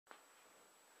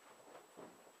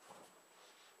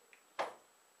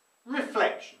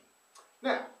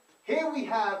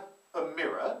have a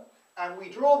mirror, and we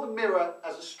draw the mirror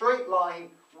as a straight line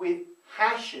with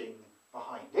hashing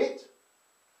behind it,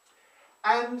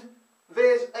 and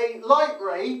there's a light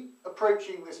ray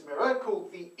approaching this mirror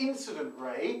called the incident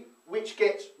ray, which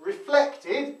gets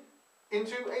reflected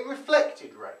into a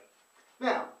reflected ray.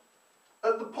 Now,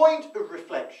 at the point of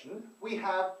reflection, we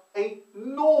have a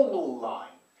normal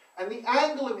line, and the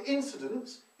angle of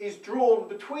incidence is drawn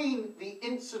between the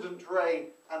incident ray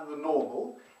and the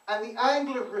normal, and the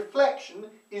angle of reflection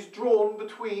is drawn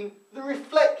between the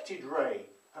reflected ray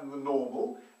and the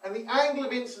normal, and the angle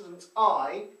of incidence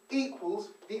I equals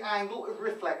the angle of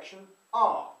reflection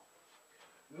R.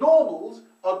 Normals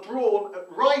are drawn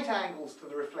at right angles to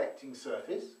the reflecting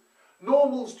surface.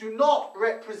 Normals do not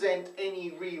represent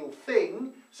any real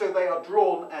thing, so they are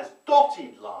drawn as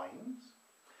dotted lines.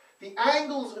 The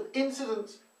angles of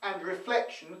incidence and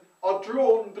reflection are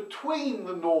drawn between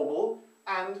the normal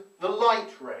and the light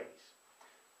rays,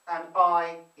 and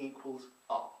I equals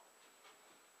R.